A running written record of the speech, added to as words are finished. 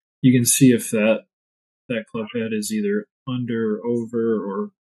you can see if that club head is either under, over, or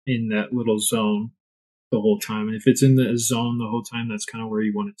in that little zone the whole time. And if it's in the zone the whole time, that's kind of where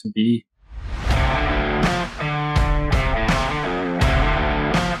you want it to be.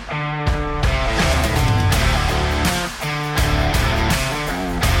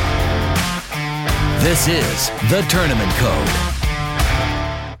 This is the Tournament Code.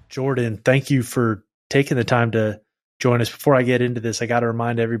 Jordan, thank you for taking the time to join us. Before I get into this, I got to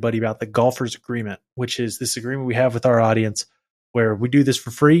remind everybody about the Golfers Agreement, which is this agreement we have with our audience where we do this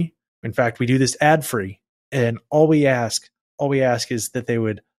for free. In fact, we do this ad-free. And all we ask is that they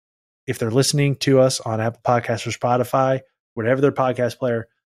would, if they're listening to us on Apple Podcasts or Spotify, whatever their podcast player,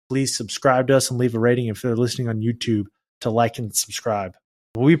 please subscribe to us and leave a rating. If they're listening on YouTube, to like and subscribe.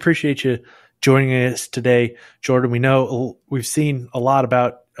 Well, we appreciate you joining us today, Jordan. We know we've seen a lot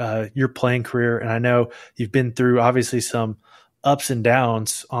about your playing career, and I know you've been through obviously some ups and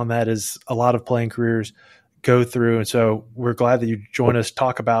downs on that, as a lot of playing careers go through. And so we're glad that you joined us,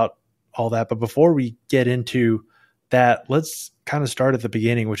 talk about all that. But before we get into that, let's kind of start at the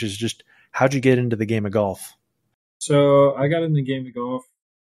beginning, which is just how'd you get into the game of golf? So I got in the game of golf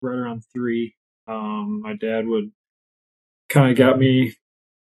right around 3. My dad would kind of got me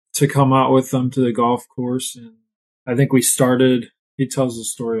to come out with them to the golf course. And I think we started, he tells the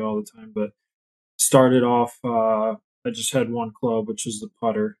story all the time, but started off, I just had one club, which is the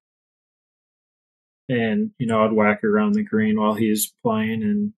putter. And, I'd whack around the green while he was playing.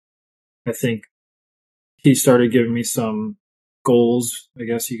 And I think he started giving me some goals, I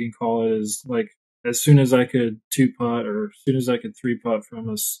guess you can call it, is like as soon as I could 2-putt or as soon as I could 3-putt from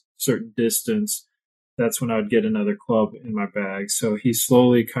a certain distance, that's when I would get another club in my bag. So he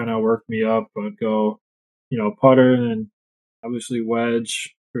slowly kind of worked me up. I'd go, putter, and then obviously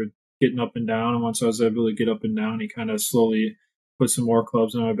wedge for getting up and down. And once I was able to get up and down, he kind of slowly put some more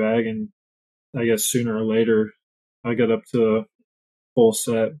clubs in my bag. And I guess sooner or later, I got up to full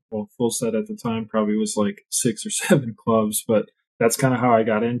set. Well, full set at the time probably was like 6 or 7 clubs, but that's kind of how I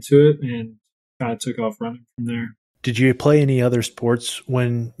got into it and kind of took off running from there. Did you play any other sports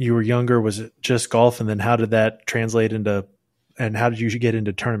when you were younger? Was it just golf? And then how did that translate into, and how did you get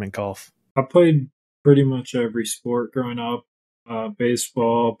into tournament golf? I played pretty much every sport growing up.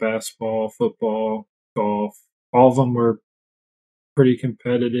 Baseball, basketball, football, golf. All of them were pretty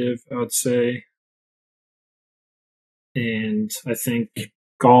competitive, I would say. And I think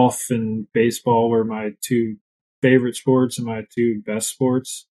golf and baseball were my 2 favorite sports and my 2 best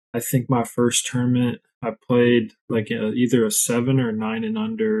sports. I think my first tournament, I played like either a 7 or 9 and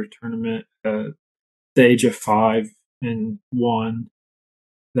under tournament at the age of 5 and won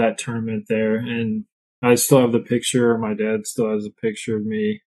that tournament there. And I still have the picture, or my dad still has a picture of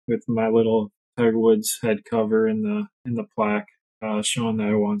me with my little Tiger Woods head cover in the plaque showing that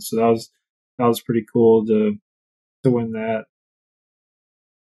I won. So that was pretty cool to win that.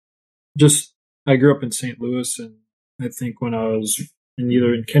 Just I grew up in St. Louis, and I think when I was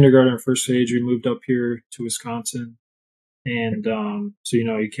either in kindergarten or first age, we moved up here to Wisconsin. And so,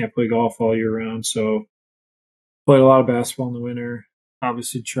 you can't play golf all year round. So played a lot of basketball in the winter.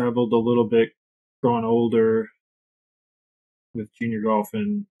 Obviously traveled a little bit growing older with junior golf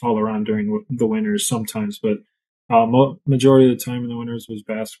and all around during the winters sometimes. But majority of the time in the winters was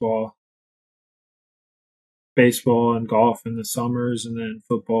basketball, baseball, and golf in the summers, and then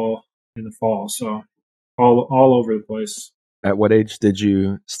football in the fall. So all over the place. At what age did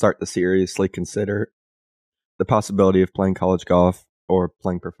you start to seriously consider the possibility of playing college golf or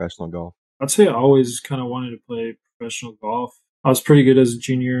playing professional golf? I'd say I always kind of wanted to play professional golf. I was pretty good as a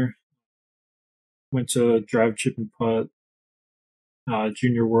junior. Went to drive, chip, and putt,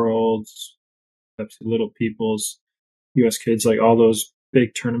 Junior Worlds, Pepsi Little Peoples, U.S. Kids, like all those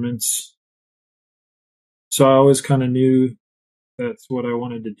big tournaments. So I always kind of knew that's what I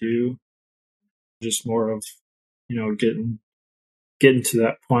wanted to do. Just more of, getting to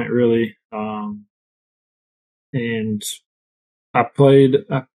that point really. And I played,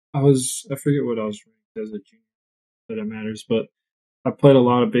 I forget what I was ranked as a junior, that it matters, but I played a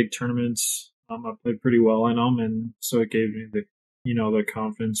lot of big tournaments. I played pretty well in them. And so it gave me the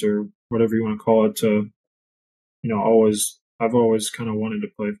confidence, or whatever you want to call it, to, I've always kind of wanted to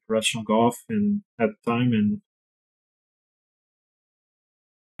play professional golf and at the time. And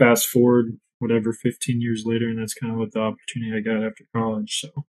fast forward, 15 years later, and that's kind of what the opportunity I got after college.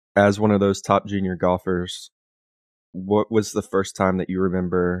 So, as one of those top junior golfers, what was the first time that you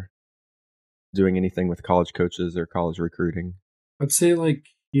remember doing anything with college coaches or college recruiting? I'd say like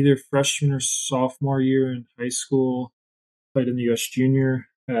either freshman or sophomore year in high school. Played in the U.S. Junior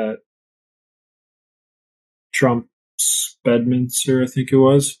at Trump Bedminster, I think it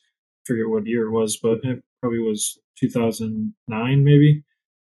was. forget what year it was, but it probably was 2009 maybe.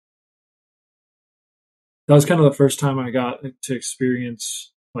 That was kind of the first time I got to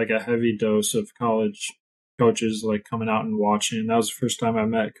experience like a heavy dose of college coaches like coming out and watching. That was the first time I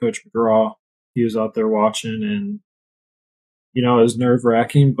met Coach McGraw. He was out there watching, and it was nerve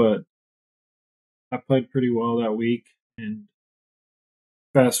wracking, but I played pretty well that week. And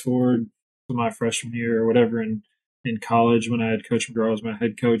fast forward to my freshman year or whatever in college, when I had Coach McGraw as my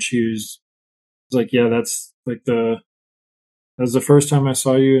head coach, he was like, "Yeah, that's like that was the first time I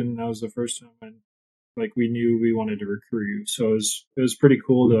saw you, and that was the first time when like we knew we wanted to recruit you." So it was pretty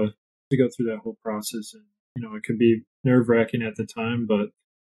cool to go through that whole process, and it could be nerve wracking at the time, but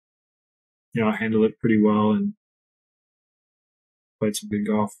I handled it pretty well and played some good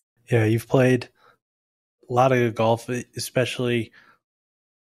golf. Yeah, you've played a lot of good golf, especially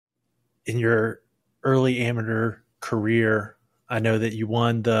in your early amateur career. I know that you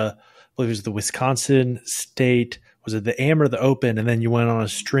won I believe it was the Wisconsin State, was it the Am or the Open? And then you went on a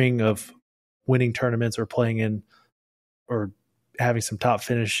string of winning tournaments or playing in or having some top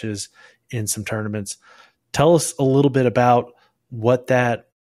finishes in some tournaments. Tell us a little bit about what that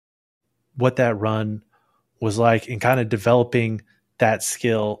run was like and kind of developing that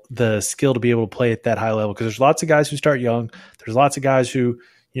skill, the skill to be able to play at that high level. Because there's lots of guys who start young. There's lots of guys who,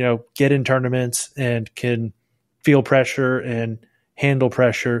 get in tournaments and can feel pressure and handle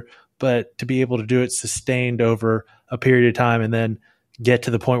pressure, but to be able to do it sustained over a period of time and then get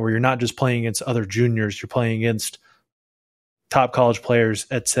to the point where you're not just playing against other juniors, you're playing against top college players,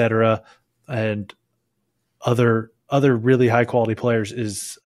 et cetera, and other really high quality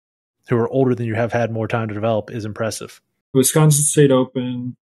players who are older than you, have had more time to develop, is impressive. Wisconsin State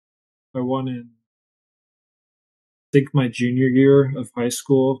Open, I won in I think my junior year of high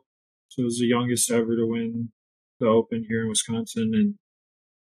school. So it was the youngest ever to win the Open here in Wisconsin, and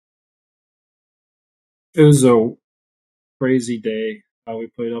it was a crazy day. We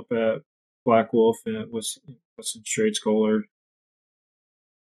played up at Black Wolf and it was Western Straits Goaler.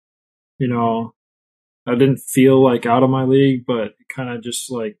 I didn't feel like out of my league, but it kind of just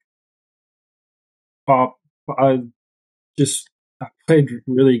like pop. I I played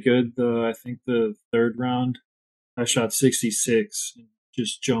really good. I think the third round, I shot 66 and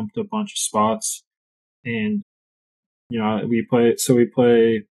just jumped a bunch of spots. And we play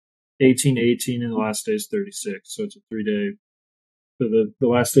 18-18 and the last day is 36. So it's a 3-day. So the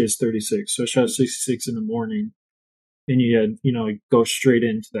last day is 36. So I shot 66 in the morning, and you had go straight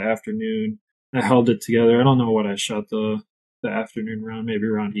into the afternoon. I held it together. I don't know what I shot the afternoon round, maybe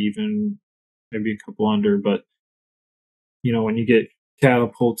around even, maybe a couple under, but when you get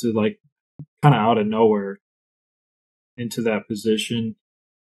catapulted like kind of out of nowhere into that position,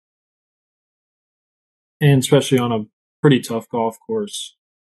 and especially on a pretty tough golf course,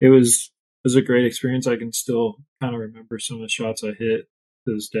 it was a great experience. I can still kind of remember some of the shots I hit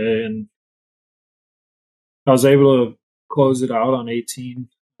to this day, and I was able to close it out on 18.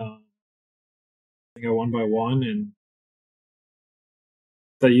 I think I won by one, and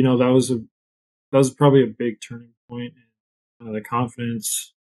that was probably a big turning point in the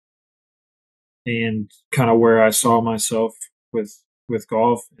confidence and kind of where I saw myself with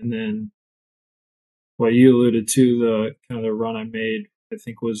golf. And then what you alluded to, the kind of the run I made, I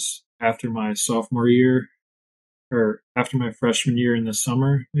think was after my sophomore year or after my freshman year in the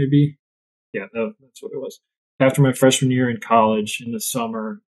summer, maybe. Yeah, that's what it was. After my freshman year in college in the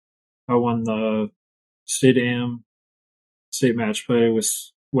summer, I won the state match play with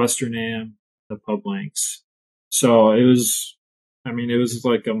Western Am, the Pub Links. So it was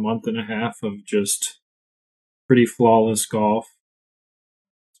like a month and a half of just pretty flawless golf,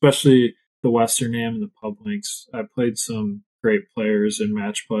 especially the Western Am and the Pub Links. I played some great players in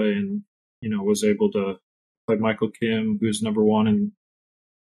match play, and was able to play Michael Kim, who's number one in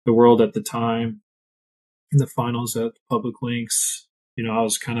the world at the time, in the finals at the Public Links. I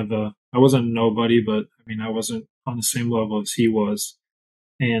was I wasn't a nobody, but I wasn't on the same level as he was.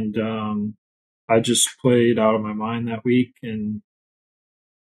 And I just played out of my mind that week. And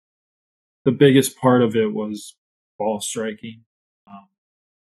the biggest part of it was ball striking.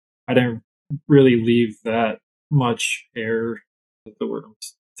 I didn't really leave that much air. That's the word I'm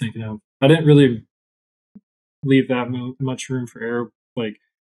thinking of. I didn't really leave that much room for error. Like,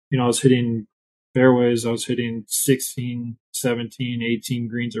 I was hitting fairways. I was hitting 16, 17, 18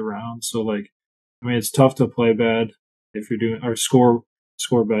 greens around. So, like, it's tough to play bad if you're doing or score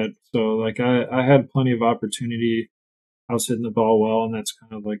bad. So, like, I had plenty of opportunity. I was hitting the ball well, and that's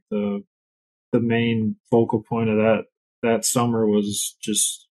kind of like the main focal point of that summer was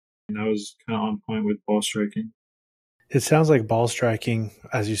just, I was kind of on point with ball striking. It sounds like ball striking,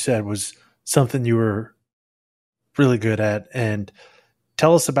 as you said, was something you were really good at. And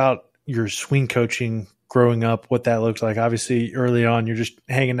tell us about your swing coaching growing up, what that looked like. Obviously, early on, you're just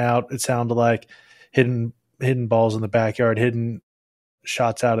hanging out. It sounded like hitting balls in the backyard, hitting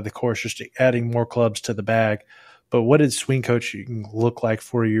shots out of the course, just adding more clubs to the bag. But what did swing coaching look like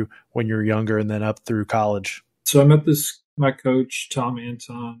for you when you were younger and then up through college? So I met my coach, Tom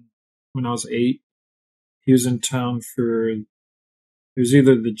Anton, when I was 8. He was in town for, it was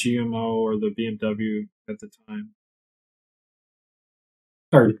either the GMO or the BMW at the time.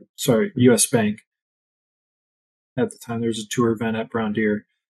 Or, sorry, US Bank. At the time, there was a tour event at Brown Deer.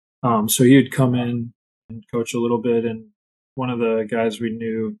 So he would come in and coach a little bit. And one of the guys we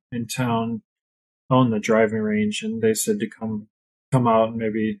knew in town owned the driving range, and they said to come out and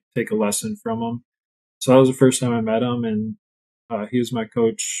maybe take a lesson from him. So that was the first time I met him, and he was my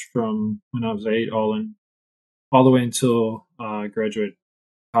coach from when I was 8 all the way until I graduated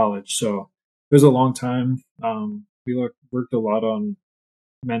college. So it was a long time. We worked a lot on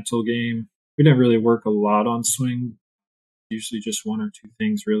mental game. We didn't really work a lot on swing, usually just one or two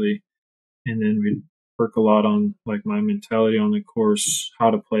things really. And then we'd work a lot on like my mentality on the course,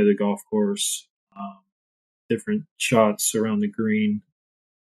 how to play the golf course, different shots around the green,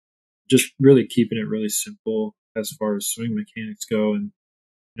 just really keeping it really simple as far as swing mechanics go. And,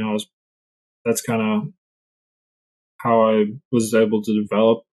 that's kind of how I was able to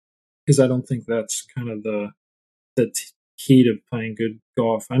develop, because I don't think that's kind of the key to playing good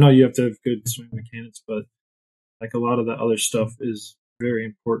golf. I know you have to have good swing mechanics, but like a lot of the other stuff is very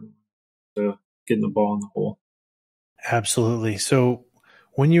important to getting the ball in the hole. Absolutely. So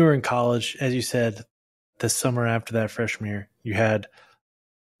when you were in college, as you said, the summer after that freshman year, you had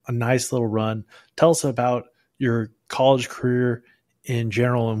a nice little run. Tell us about your college career in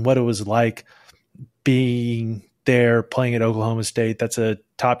general and what it was like being there, playing at Oklahoma State. That's a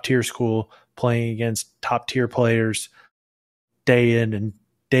top tier school, playing against top tier players day in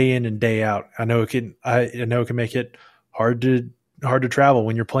and day out. I know it can make it hard to travel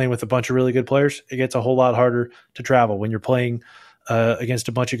when you're playing with a bunch of really good players. It gets a whole lot harder to travel when you're playing against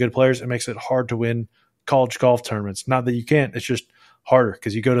a bunch of good players. It makes it hard to win college golf tournaments. Not that you can't, it's just harder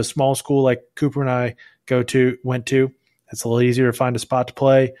because you go to a small school like Cooper and I went to. It's a little easier to find a spot to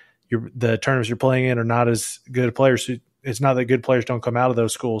play. The tournaments you're playing in are not as good players. It's not that good players don't come out of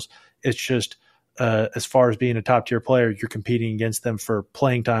those schools. It's just as far as being a top tier player, you're competing against them for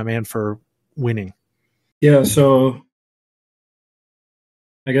playing time and for winning. Yeah, so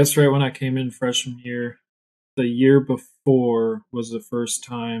I guess right when I came in freshman year, the year before was the first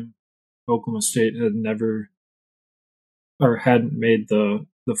time Oklahoma State had never or hadn't made the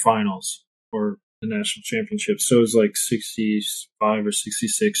finals or the national championship. So it was like 65 or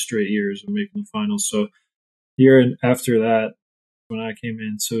 66 straight years of making the finals. So the year after that, when I came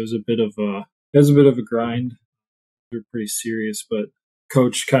in, so it was a bit of a grind. We were pretty serious, but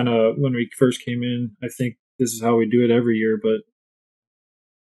coach kind of, when we first came in, I think this is how we do it every year, but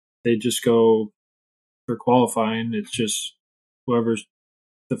they just go for qualifying. It's just whoever's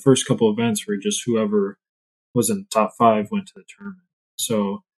the first couple events were just whoever was in the top 5 went to the tournament.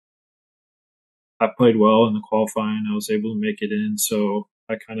 So I played well in the qualifying. I was able to make it in. So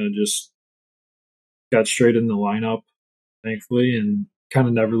I kind of just got straight in the lineup, thankfully, and kind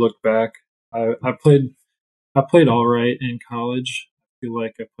of never looked back. I played all right in college. I feel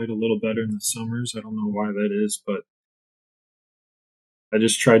like I played a little better in the summers. I don't know why that is, but I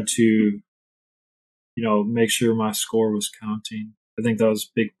just tried to, make sure my score was counting. I think that was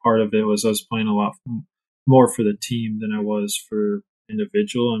a big part of it, was I was playing a lot more for the team than I was for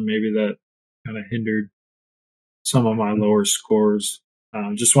individual, and maybe that kind of hindered some of my lower scores.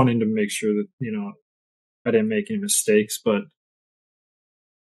 Just wanting to make sure that, I didn't make any mistakes, but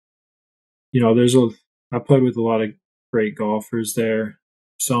I played with a lot of great golfers there,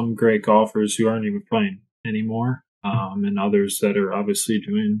 some great golfers who aren't even playing anymore, and others that are obviously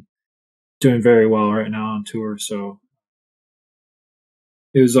doing very well right now on tour. So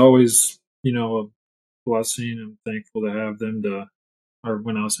it was always, a blessing. I'm thankful to have them or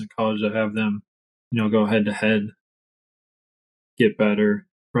when I was in college, to have them, go head to head, get better,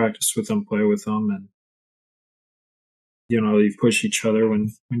 practice with them, play with them, and you push each other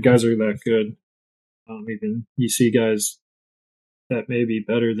when guys are that good. Even you see guys that may be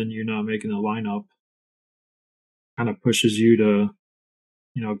better than you not making the lineup, kind of pushes you to,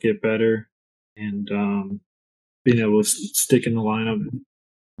 get better, and being able to stick in the lineup,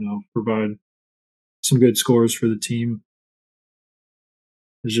 provide some good scores for the team.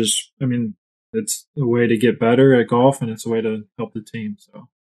 It's just, it's a way to get better at golf, and it's a way to help the team. So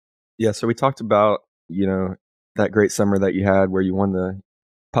Yeah, so we talked about, that great summer that you had where you won the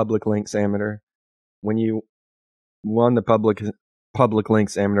public links amateur. When you won the public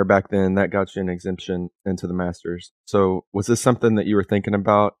links amateur back then, that got you an exemption into the Masters. So was this something that you were thinking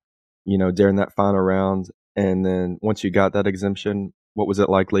about, during that final round? And then once you got that exemption, what was it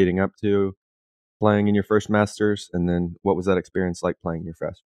like leading up to playing in your first Masters? And then what was that experience like playing your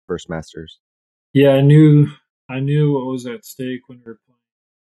first Masters? Yeah, I knew what was at stake when we were playing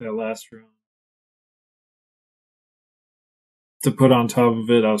that last round. To put on top of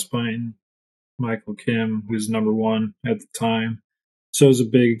it, I was playing Michael Kim, who's number one at the time. So it was a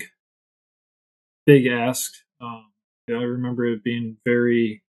big ask. I remember it being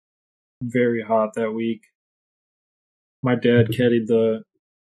very, very hot that week. My dad caddied the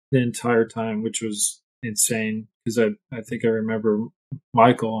entire time, which was insane because I think I remember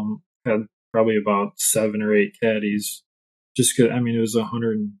Michael had probably about 7 or 8 caddies. Just because, it was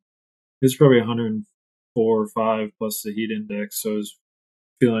 100. It was probably 104 or 5 plus the heat index, so I was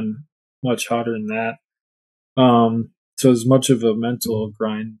feeling much hotter than that. So as much of a mental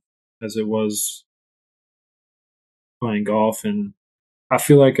grind as it was playing golf, and I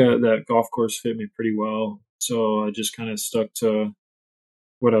feel like that golf course fit me pretty well. So I just kind of stuck to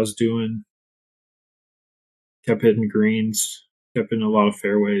what I was doing. Kept hitting greens, kept hitting a lot of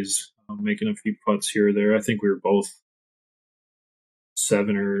fairways, making a few putts here or there. I think we were both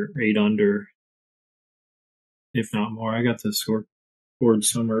 7 or 8 under, if not more. I got the scoreboard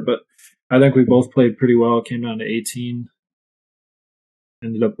somewhere, but I think we both played pretty well. It came down to 18.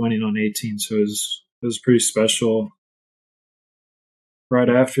 Ended up winning on 18, so it was pretty special. Right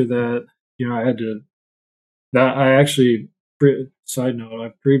after that, I had to. That I actually, side note,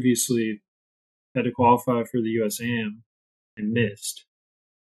 I previously had to qualify for the USAM and missed.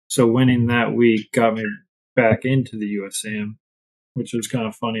 So winning that week got me back into the USAM, which was kind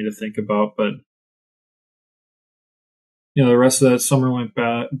of funny to think about. But the rest of that summer went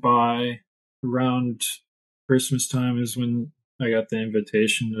by. Around Christmas time is when I got the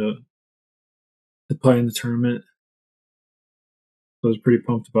invitation to play in the tournament. So I was pretty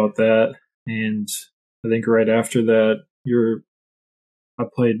pumped about that. And I think right after that, I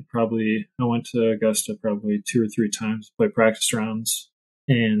went to Augusta probably 2 or 3 times to play practice rounds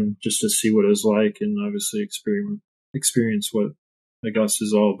and just to see what it was like, and obviously experience what Augusta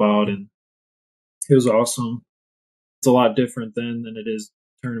is all about. And it was awesome. It's a lot different than it is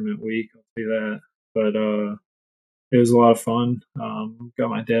tournament week, I'll say that. But it was a lot of fun. Got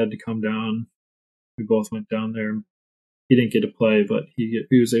my dad to come down. We both went down there. He didn't get to play, but he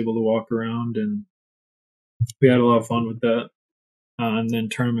was able to walk around, and we had a lot of fun with that. And then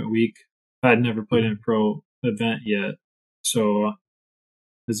tournament week, I had never played in a pro event yet, so it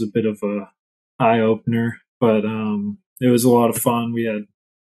was a bit of a eye opener. But it was a lot of fun. We had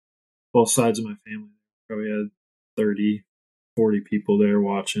both sides of my family. Probably had 30, 40 people there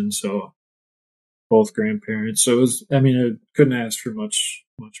watching, so both grandparents. So it was. I couldn't ask for much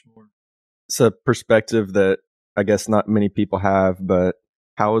more. It's a perspective that I guess not many people have, but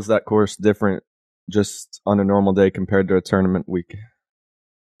how is that course different just on a normal day compared to a tournament week?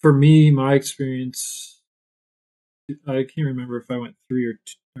 For me, my experience, I can't remember if I went 3 or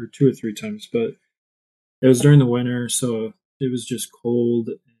 2 or 3 times, but it was during the winter, so it was just cold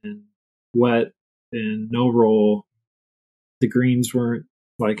and wet and no roll. The greens weren't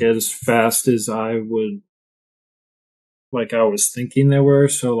like as fast as I was thinking they were.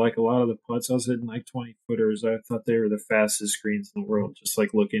 So like a lot of the putts I was hitting like 20 footers. I thought they were the fastest greens in the world, just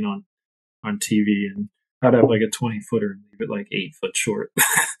like looking on TV, and I'd have like a 20 footer and leave it like 8 foot short,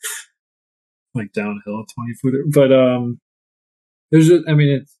 like downhill 20 footer. But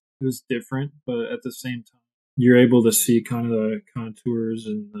it was different, but at the same time, you're able to see kind of the contours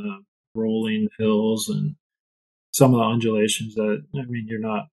and the rolling hills and some of the undulations that you're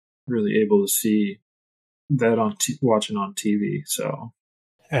not really able to see that on watching on TV. So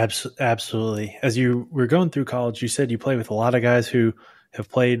absolutely. As you were going through college, you said you play with a lot of guys who have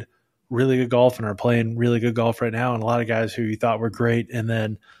played really good golf and are playing really good golf right now, and a lot of guys who you thought were great and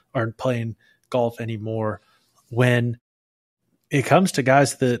then aren't playing golf anymore. When it comes to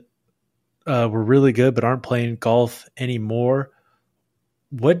guys that were really good but aren't playing golf anymore,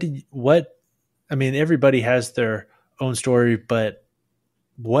 everybody has their own story, but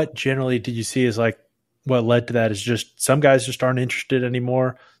what generally did you see as like what led to that? Is just some guys just aren't interested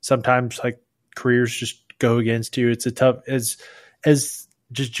anymore. Sometimes like careers just go against you. It's a tough, as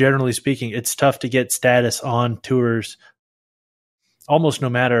just generally speaking, it's tough to get status on tours almost no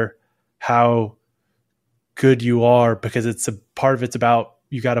matter how good you are, because it's a part of it's about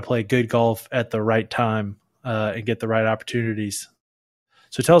you got to play good golf at the right time and get the right opportunities.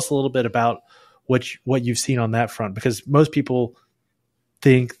 So tell us a little bit about what you've seen on that front, because most people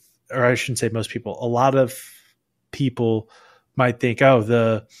think, or I shouldn't say most people, a lot of people might think, oh,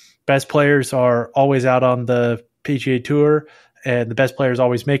 the best players are always out on the PGA Tour and the best players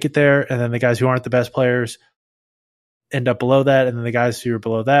always make it there, and then the guys who aren't the best players end up below that, and then the guys who are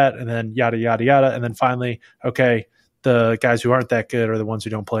below that, and then yada, yada, yada. And then finally, okay, the guys who aren't that good are the ones who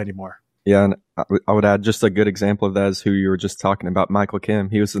don't play anymore. Yeah, and I would add just a good example of that is who you were just talking about, Michael Kim.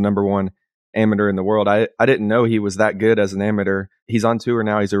 He was the number one amateur in the world. I didn't know he was that good as an amateur. He's on tour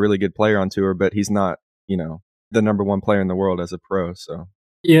now. He's a really good player on tour, but he's not, the number one player in the world as a pro. So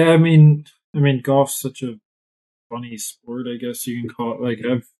Yeah, I mean, golf's such a funny sport, I guess you can call it. Like,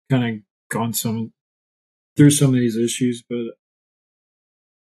 I've kind of gone through some of these issues, but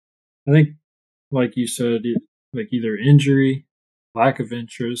I think, like you said, like either injury, lack of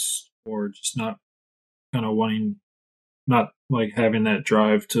interest, or just not kind of wanting, not like having that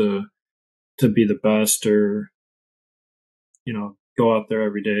drive to be the best, or go out there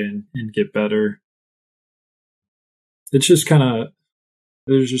every day and get better. It's just kind of,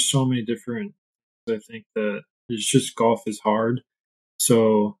 there's just so many different, I think that it's just, golf is hard.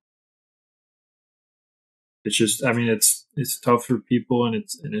 So it's just, I mean, it's tough for people, and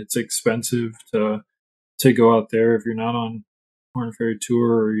it's expensive to go out there. If you're not on Korn Ferry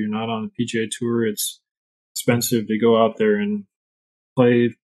Tour or you're not on the PGA Tour, it's expensive to go out there and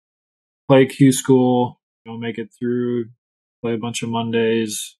play Q school, make it through, play a bunch of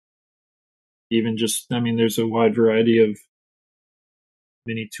Mondays, even just, I mean, there's a wide variety of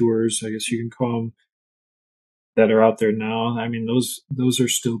mini tours, I guess you can call them, that are out there now. I mean, those are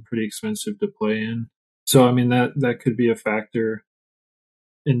still pretty expensive to play in. So, I mean, that could be a factor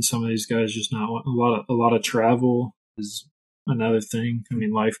in some of these guys just not want a lot of travel is another thing. I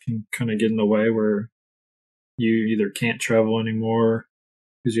mean, life can kind of get in the way where you either can't travel anymore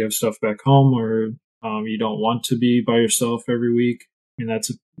because you have stuff back home, or you don't want to be by yourself every week. I mean,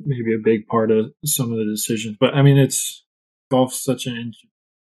 that's maybe a big part of some of the decisions. But I mean, golf's such an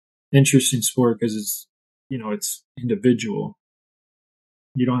interesting sport because it's individual.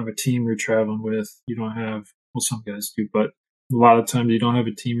 You don't have a team you're traveling with. You don't have, well, some guys do, but a lot of times you don't have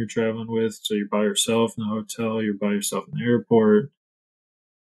a team you're traveling with. So you're by yourself in the hotel. You're by yourself in the airport.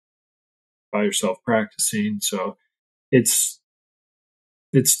 By yourself practicing. So it's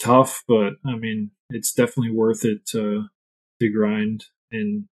tough, but I mean, it's definitely worth it to grind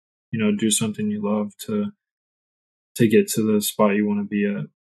and do something you love to get to the spot you want to be at.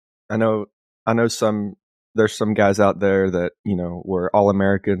 I know there's some guys out there that, were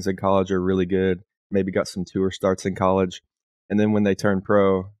All-Americans in college, are really good, maybe got some tour starts in college. And then when they turn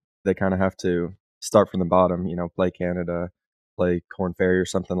pro, they kind of have to start from the bottom, play Canada, play Korn Ferry or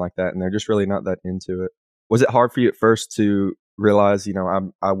something like that. And they're just really not that into it. Was it hard for you at first to realize,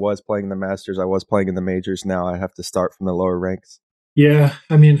 I was playing the Masters, I was playing in the majors, now I have to start from the lower ranks? Yeah,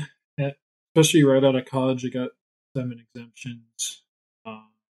 I mean, especially right out of college, I got 7 exemptions,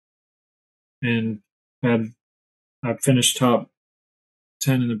 and I finished top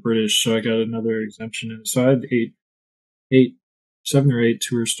 10 in the British, so I got another exemption. And so I had 7 or 8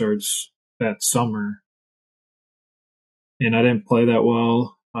 tour starts that summer, and I didn't play that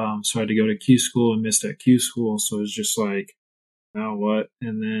well. So I had to go to Q school and missed at Q school. So it was just like, now what?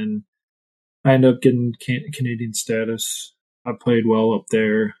 And then I ended up getting Canadian status. I played well up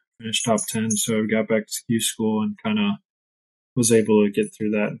there, finished top 10. So I got back to Q school and kind of was able to get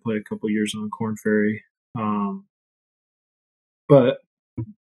through that and play a couple years on Korn Ferry. But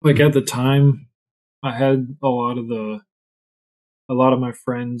like at the time, I had a lot of my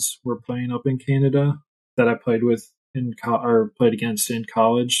friends were playing up in Canada that I played with or played against in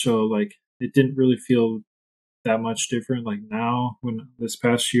college. So like it didn't really feel that much different. Like now, when this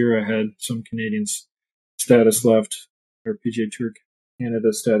past year I had some Canadian status left, or PGA Tour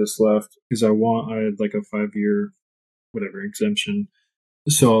Canada status left, because I had like a 5-year whatever exemption.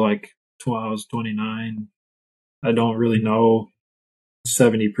 So like I was 29. I don't really know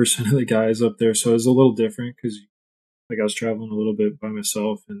 70% of the guys up there, so it was a little different because like I was traveling a little bit by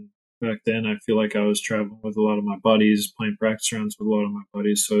myself, and back then I feel like I was traveling with a lot of my buddies, playing practice rounds with a lot of my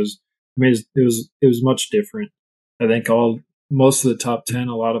buddies. So it was much different. I think most of the top 10,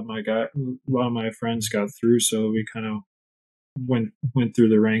 a lot of my friends got through, so we kind of went through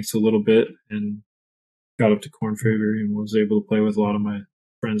the ranks a little bit and got up to Korn Ferry and was able to play with a lot of my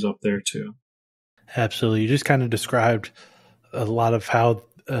friends up there too. Absolutely. You just kind of described a lot of how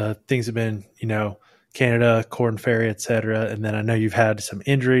things have been, Canada, Korn Ferry, et cetera. And then I know you've had some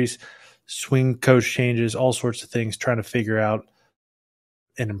injuries, swing coach changes, all sorts of things, trying to figure out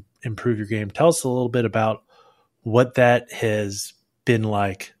and improve your game. Tell us a little bit about what that has been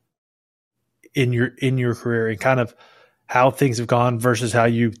like in your career and kind of how things have gone versus how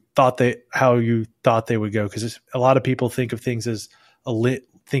you thought they would go? Because a lot of people think of things as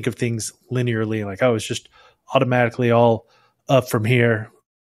think of things linearly, like, oh, it's just automatically all up from here,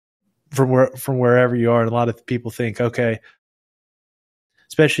 from wherever you are. And a lot of people think, okay,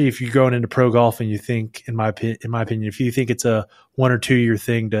 especially if you're going into pro golf and you think, in my opinion, if you think it's a 1 or 2 year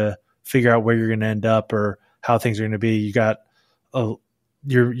thing to figure out where you're going to end up or how things are going to be,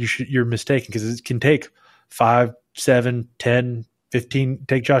 you're mistaken, because it can take 5, 7, 10, 15,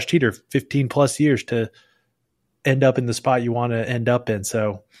 take Josh Teeter, 15 plus years to end up in the spot you want to end up in.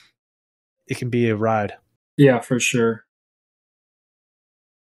 So it can be a ride. Yeah, for sure.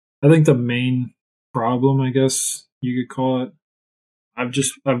 I think the main problem, I guess you could call it,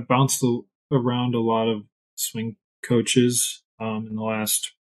 I've bounced around a lot of swing coaches in the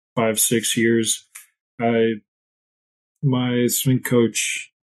last 5-6 years. My swing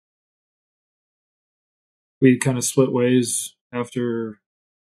coach, we kind of split ways after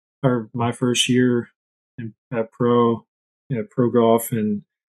my first year at pro golf, and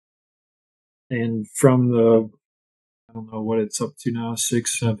from the, I don't know what it's up to now,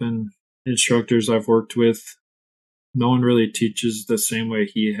 6-7 instructors I've worked with, no one really teaches the same way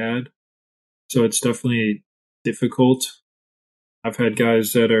he had. So it's definitely difficult. I've had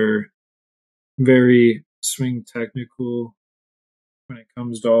guys that are very swing technical when it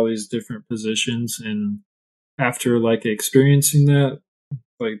comes to all these different positions, and after like experiencing that,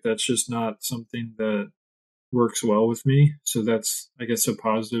 like that's just not something that works well with me. So that's, I guess, a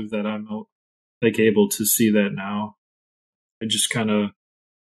positive that I'm like able to see that now. I just kind of,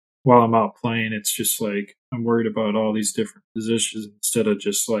 while I'm out playing, it's just like I'm worried about all these different positions instead of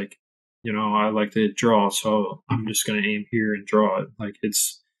just like, I like to draw, so I'm just going to aim here and draw it. Like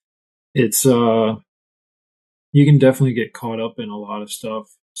it's you can definitely get caught up in a lot of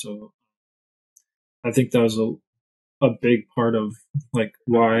stuff. So I think that was a big part of like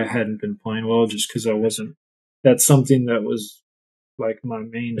why I hadn't been playing well, just because that's something that was like my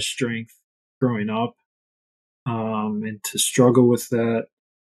main strength growing up. And to struggle with that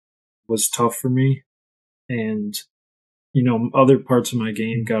was tough for me. And, other parts of my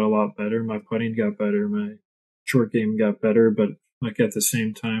game got a lot better. My putting got better. My short game got better. But like at the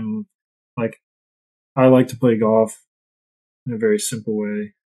same time, like I like to play golf in a very simple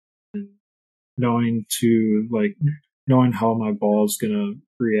way, and knowing how my ball is going to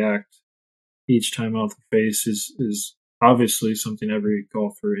react each time out the face is obviously something every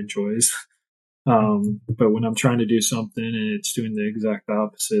golfer enjoys. But when I'm trying to do something and it's doing the exact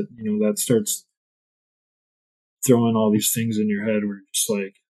opposite, that starts throwing all these things in your head where you're just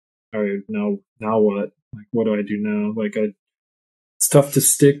like, all right, now what? Like, what do I do now? Like, it's tough to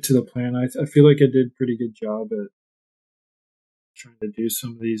stick to the plan. I feel like I did a pretty good job at trying to do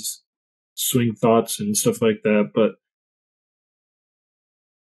some of these swing thoughts and stuff like that, but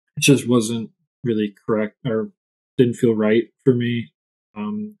it just wasn't really correct or didn't feel right for me.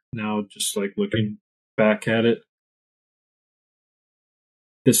 Now just like looking back at it,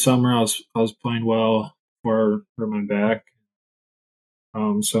 this summer I was playing well for my back.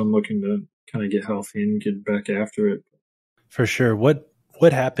 So I'm looking to kind of get healthy and get back after it. For sure. What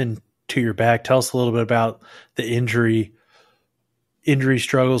happened to your back? Tell us a little bit about the injury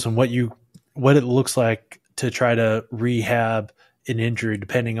struggles and what it looks like to try to rehab an injury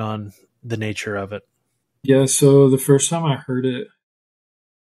depending on the nature of it. Yeah, so the first time I heard it,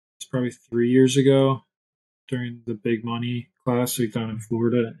 it's probably 3 years ago during the Big Money Classic down in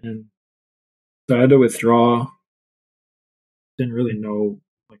Florida, and so I had to withdraw. Didn't really know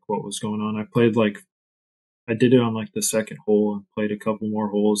like what was going on. I did it on like the second hole and played a couple more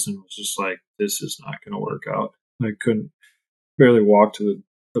holes and was just like, this is not going to work out. I couldn't barely walk to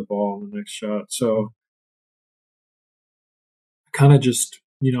the ball on the next shot. So I kind of just,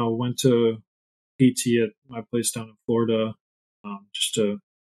 went to PT at my place down in Florida just to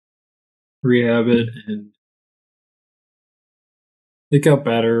rehab it. And it got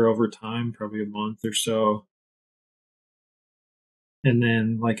better over time, probably a month or so. And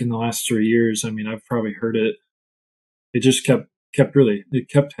then like in the last 3 years, I mean, I've probably heard it. It just kept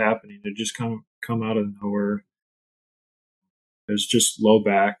happening. It just come out of nowhere. There's just low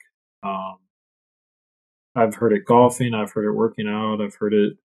back. I've heard it golfing. I've heard it working out. I've heard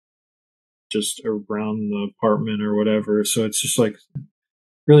it just around the apartment or whatever. So it's just like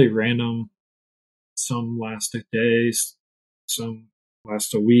really random. Some last a day, some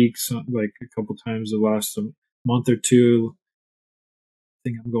last a week, some like a couple times the last a month or two. I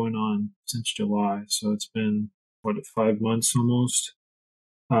think I'm going on since July. So it's been, 5 months almost.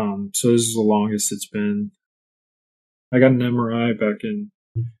 So this is the longest it's been. I got an MRI back in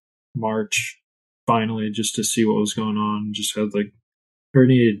March finally, just to see what was going on. Just had like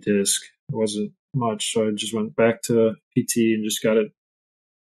herniated disc. It wasn't much, so I just went back to PT and just try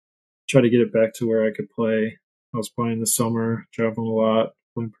to get it back to where I could play. I was playing this summer, traveling a lot,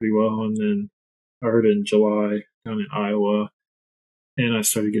 playing pretty well, and then I heard it in July down in Iowa, and I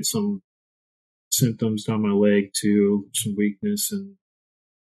started to get some symptoms down my leg too, some weakness and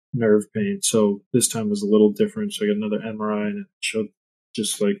nerve pain. So this time was a little different. So I got another MRI, and it showed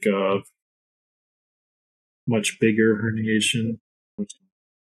just like a much bigger herniation.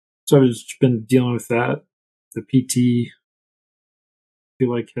 So I've just been dealing with that. The PT I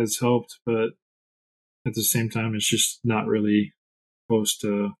feel like has helped, but at the same time, it's just not really close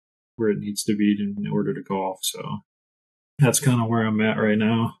to where it needs to be in order to golf. So that's kind of where I'm at right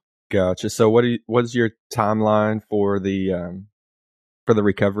now. Gotcha. So what's your timeline for the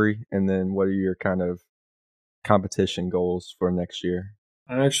recovery, and then what are your kind of competition goals for next year?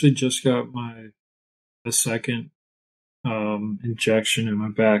 I actually just got a second injection in my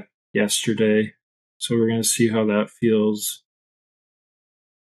back yesterday, so we're gonna see how that feels.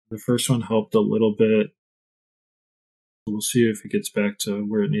 The first one helped a little bit. We'll see if it gets back to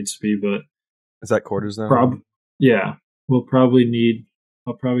where it needs to be, but Is that cortisone? yeah, I'll probably need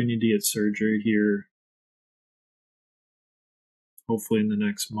to get surgery here, hopefully in the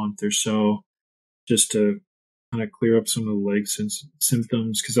next month or so, just to kind of clear up some of the leg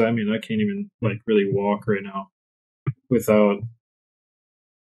symptoms. Because I mean, I can't even like really walk right now without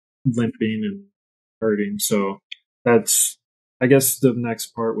limping and hurting. So that's, I guess the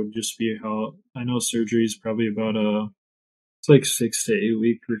next part would just be how I know surgery is probably about it's like 6 to 8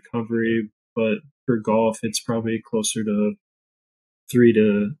 week recovery, but for golf, it's probably closer to 3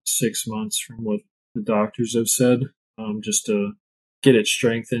 to 6 months from what the doctors have said, just to get it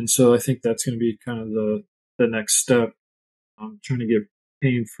strengthened. So I think that's going to be kind of the next step. I'm trying to get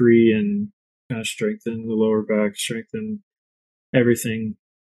pain free and kind of strengthen the lower back, strengthen everything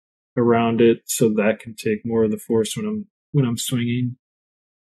around it, so that can take more of the force when I'm swinging.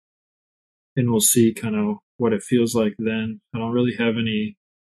 And we'll see kind of what it feels like then. I don't really have any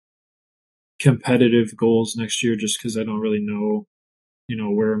competitive goals next year just because I don't really know,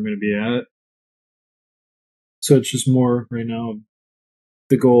 where I'm going to be at. So it's just more right now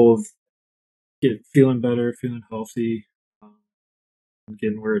the goal of feeling better, feeling healthy,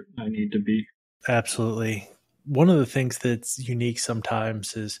 getting where I need to be. Absolutely. One of the things that's unique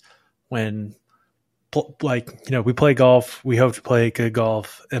sometimes is when, we play golf, we hope to play good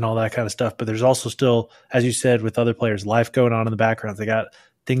golf and all that kind of stuff. But there's also still, as you said, with other players, life going on in the background. They got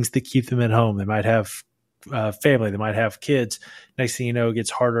things that keep them at home. They might have family, they might have kids. Next thing you know, it gets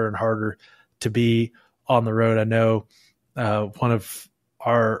harder and harder to be on the road. I know one of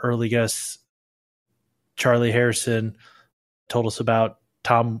our early guests, Charlie Harrison, told us about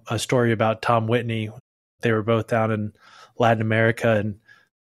a story about Tom Whitney. They were both down in Latin America, and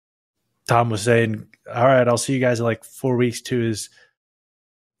Tom was saying, all right, I'll see you guys in like 4 weeks to his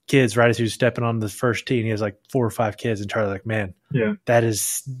kids, right as he was stepping on the first tee. And he has like 4 or 5 kids. And Charlie's like, man, yeah, that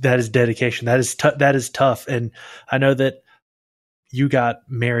is dedication. That is tough. And I know that you got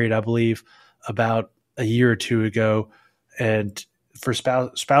married, I believe, about a year or two ago. And for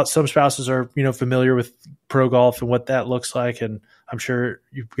some spouses are, familiar with pro golf and what that looks like. And I'm sure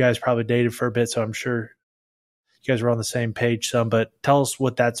you guys probably dated for a bit, so I'm sure you guys were on the same page some. But tell us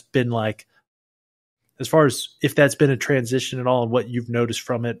what that's been like, as far as if that's been a transition at all and what you've noticed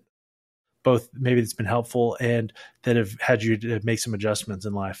from it, both maybe that's been helpful and that have had you to make some adjustments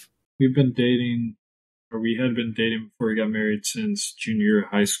in life. We had been dating before we got married since junior year of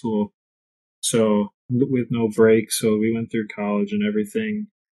high school. So with no break. So we went through college and everything.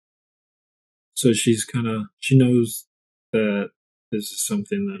 So she knows that this is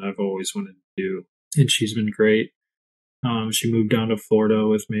something that I've always wanted to do. And she's been great. She moved down to Florida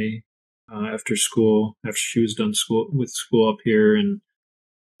with me after she was done school up here. And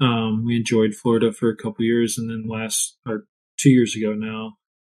we enjoyed Florida for a couple years. And then 2 years ago now,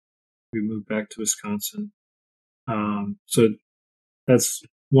 we moved back to Wisconsin. So that's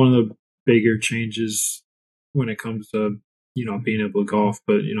one of the bigger changes when it comes to, being able to golf.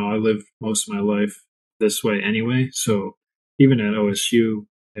 But, I lived most of my life this way anyway. So even at OSU,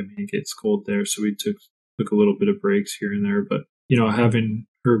 I mean, it gets cold there. So we took a little bit of breaks here and there. But, having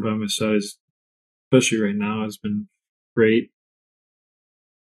her by my side, especially right now, has been great.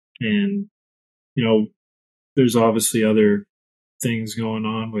 And, there's obviously other things going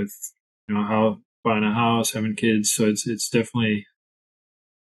on with, how buying a house, having kids. So it's definitely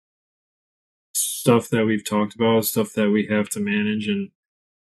stuff that we've talked about, stuff that we have to manage. And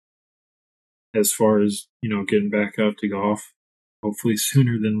as far as, getting back out to golf, hopefully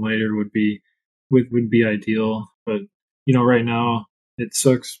sooner than later would be would be ideal. But right now it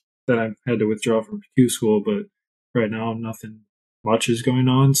sucks that I've had to withdraw from Q school. But right now nothing much is going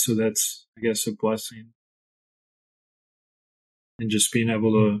on, so that's I guess a blessing. And just being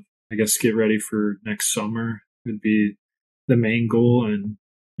able to I guess get ready for next summer would be the main goal, and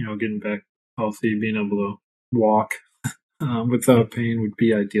getting back healthy, being able to walk without pain would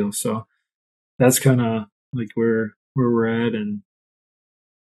be ideal. So that's kind of like where we're at, and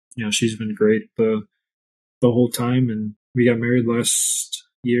she's been great the whole time, and we got married last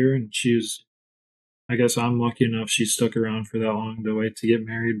year, and she was. I guess I'm lucky enough she stuck around for that long to wait to get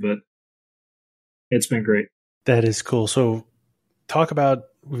married, but it's been great. That is cool. So talk about,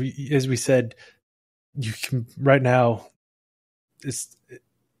 as we said, you can right now.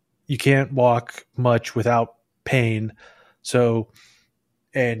 You can't walk much without pain. So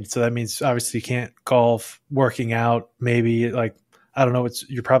that means obviously you can't golf, working out, maybe like, I don't know,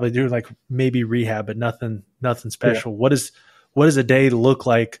 you're probably doing like maybe rehab, but nothing special. Yeah. What does a day look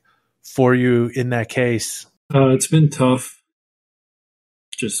like for you in that case? It's been tough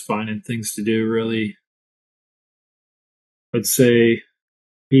just finding things to do, really. I'd say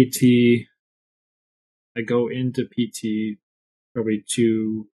PT, I go into PT probably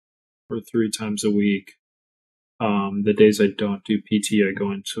 2 or 3 times a week. The days I don't do PT, I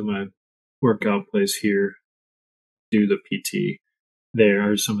go into my workout place here, do the PT.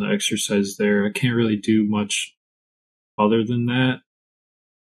 There are some of the exercises there. I can't really do much other than that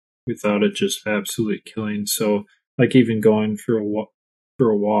without it just absolutely killing. So like even going for a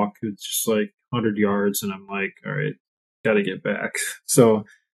walk, it's just like 100 yards, and I'm like, all right, got to get back. So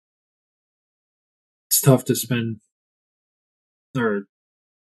it's tough to find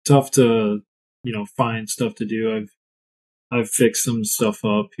stuff to do. I've fixed some stuff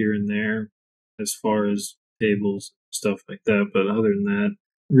up here and there as far as tables, stuff like that. But other than that,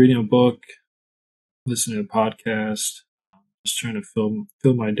 reading a book, listening to a podcast, just trying to fill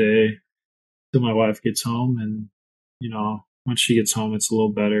my day till my wife gets home. And, once she gets home, it's a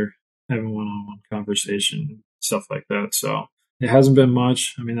little better having one-on-one conversation, stuff like that. So it hasn't been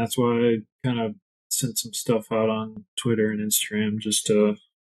much. I mean, that's why I kind of sent some stuff out on Twitter and Instagram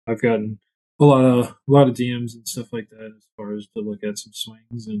I've gotten a lot of DMs and stuff like that as far as to look at some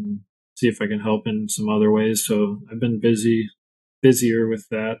swings and see if I can help in some other ways. So I've been busier with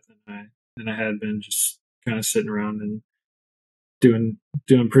that than I had been, just kind of sitting around and doing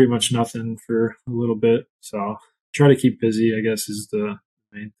pretty much nothing for a little bit. So try to keep busy, I guess, is the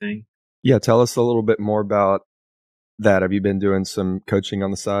main thing. Yeah, tell us a little bit more about that. Have you been doing some coaching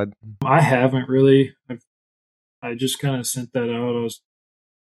on the side? I haven't really. I just kind of sent that out. I was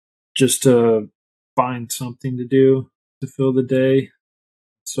just to find something to do to fill the day.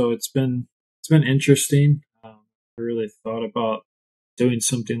 So it's been interesting. I really thought about doing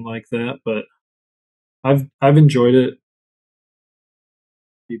something like that, but I've enjoyed it.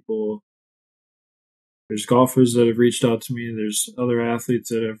 There's golfers that have reached out to me. There's other athletes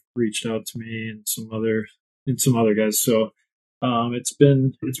that have reached out to me, and some other guys. So it's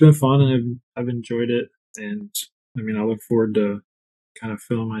been fun, and I've enjoyed it. And I mean, I look forward to kind of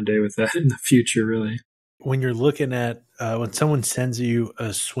filling my day with that in the future, really. When you're looking at when someone sends you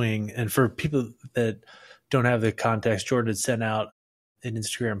a swing, and for people that don't have the context, Jordan had sent out an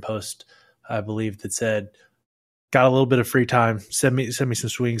Instagram post, I believe, that said, got a little bit of free time, send me some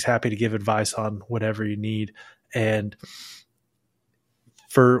swings, happy to give advice on whatever you need. And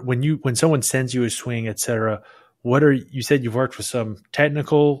for when someone sends you a swing, etc., you said you've worked with some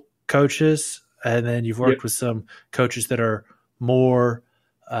technical coaches, and then you've worked with some coaches that are more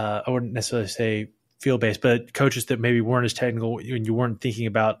I wouldn't necessarily say field-based, but coaches that maybe weren't as technical, and you weren't thinking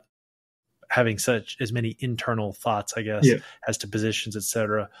about having as many internal thoughts, I guess, as to positions,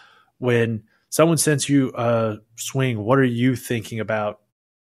 etc. When someone sends you a swing, what are you thinking about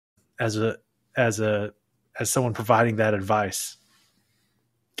as someone providing that advice,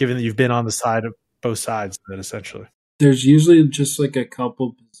 given that you've been on the side of both sides of it, essentially? There's usually just like a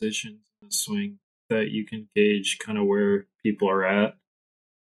couple positions in the swing that you can gauge kind of where people are at.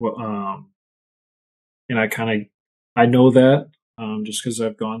 Well, and I know that just because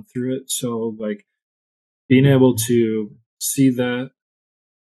I've gone through it. So like being able to see that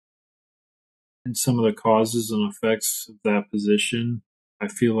and some of the causes and effects of that position, I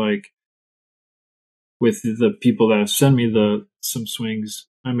feel like with the people that send me some swings,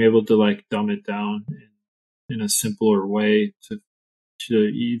 I'm able to like dumb it down in a simpler way to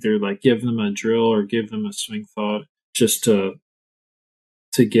either like give them a drill or give them a swing thought, just to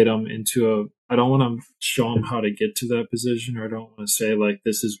get them into I don't want to show them how to get to that position, or I don't want to say like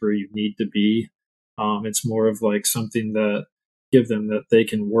this is where you need to be. It's more of like something that give them that they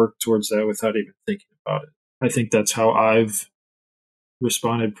can work towards that without even thinking about it. I think that's how I've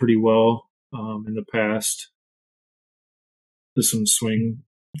responded pretty well in the past to some swing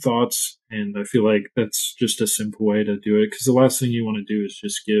thoughts. And I feel like that's just a simple way to do it, because the last thing you want to do is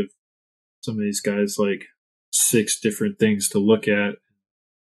just give some of these guys like 6 different things to look at,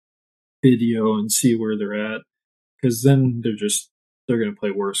 video, and see where they're at, because then they're going to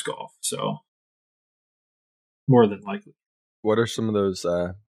play worse golf. So more than likely. What are some of those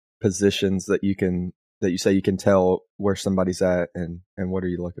positions that you say you can tell where somebody's at, and what are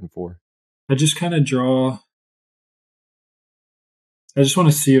you looking for? I just kind of draw. I just want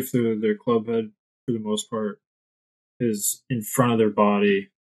to see if their club head, for the most part, is in front of their body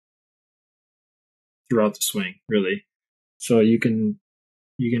throughout the swing, really. So you can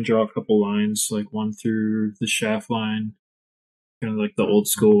draw a couple lines, like one through the shaft line, kind of like the old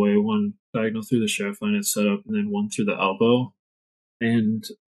school way, one diagonal through the shaft line it's set up, and then one through the elbow, and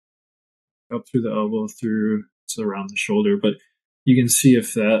up through the elbow through to around the shoulder. But you can see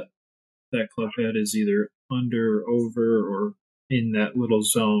if that club head is either under, over, or in that little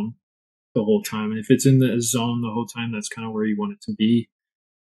zone the whole time. And if it's in the zone the whole time, that's kind of where you want it to be.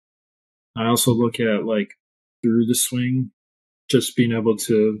 I also look at like through the swing, just being able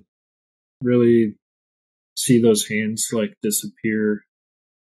to really see those hands like disappear.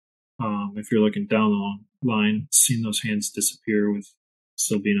 If you're looking down the line, seeing those hands disappear with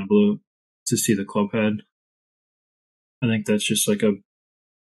still being able to see the club head. I think that's just like a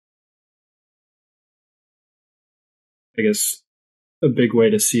big way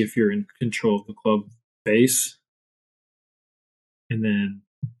to see if you're in control of the club face. And then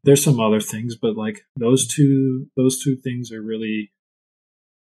there's some other things, but like those two things are really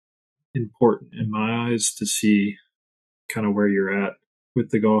important in my eyes to see kind of where you're at with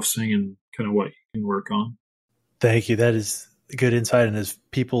the golf swing and kind of what you can work on. Thank you. That is good insight. And as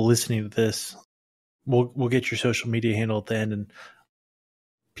people listening to this, we'll get your social media handle at the end, and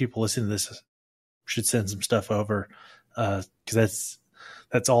people listening to this should send some stuff over, because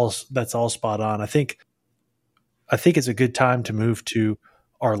that's all spot on. I think it's a good time to move to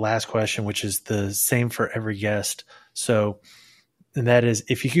our last question, which is the same for every guest. So, and that is,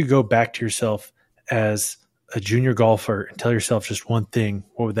 if you could go back to yourself as a junior golfer and tell yourself just one thing,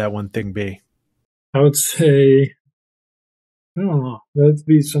 what would that one thing be? I would say, I don't know, that'd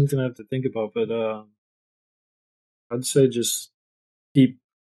be something I have to think about, but I'd say just keep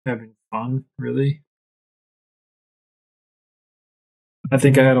having fun, really. I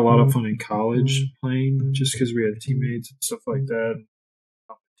think I had a lot of fun in college playing, just because we had teammates and stuff like that,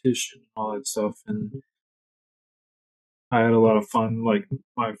 competition and all that stuff. And I had a lot of fun, like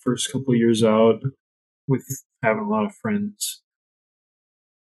my first couple of years out, with having a lot of friends,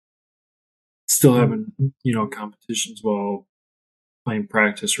 still having, competitions while playing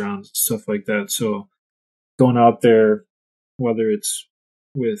practice rounds and stuff like that. So going out there, whether it's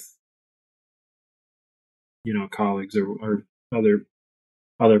with, colleagues or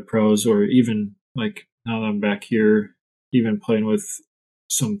other pros, or even like now that I'm back here, even playing with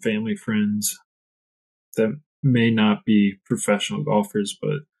some family friends that may not be professional golfers,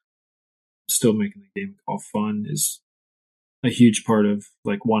 but still making the game of golf fun, is a huge part of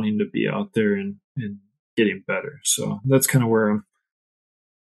like wanting to be out there and getting better. So that's kind of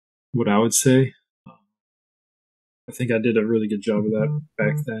what I would say. I think I did a really good job of that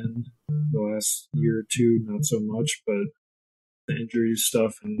back then. The last year or two, not so much, but the injury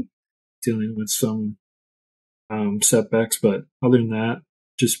stuff and dealing with some setbacks. But other than that,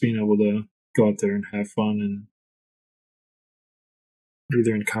 just being able to go out there and have fun, and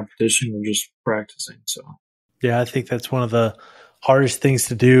either in competition or just practicing. So yeah, I think that's one of the hardest things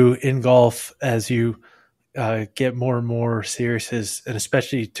to do in golf as you get more and more serious, and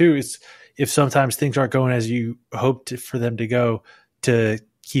especially too, is if sometimes things aren't going as you hoped for them to go, to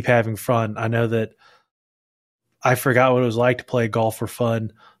keep having fun. I know that I forgot what it was like to play golf for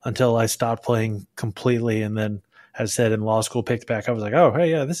fun until I stopped playing completely. And then, as I said, in law school, picked back up. I was like, oh,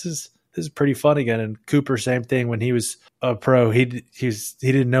 hey, yeah, this is pretty fun again. And Cooper, same thing. When he was a pro, he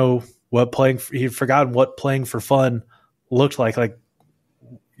didn't know what he'd forgotten what playing for fun looked like. Like,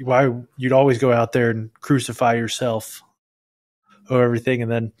 why you'd always go out there and crucify yourself over everything.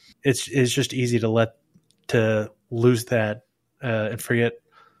 And then it's just easy to lose that and forget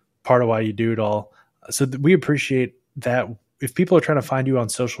part of why you do it all. So we appreciate that. If people are trying to find you on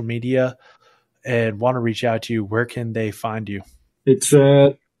social media and want to reach out to you, where can they find you? It's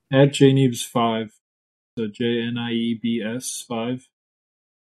at jniebs5, so JNIEBS 5.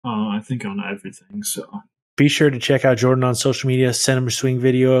 I think on everything. So be sure to check out Jordan on social media. Send him a swing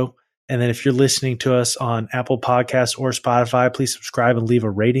video And then if you're listening to us on Apple Podcasts or Spotify, please subscribe and leave a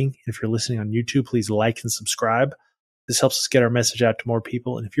rating. And if you're listening on YouTube, please like and subscribe. This helps us get our message out to more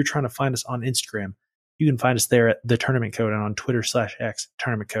people. And if you're trying to find us on Instagram, you can find us there at The Tournament Code and on Twitter/X,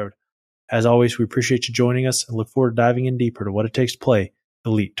 Tournament Code. As always, we appreciate you joining us and look forward to diving in deeper to what it takes to play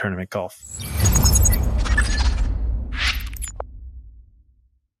elite tournament golf.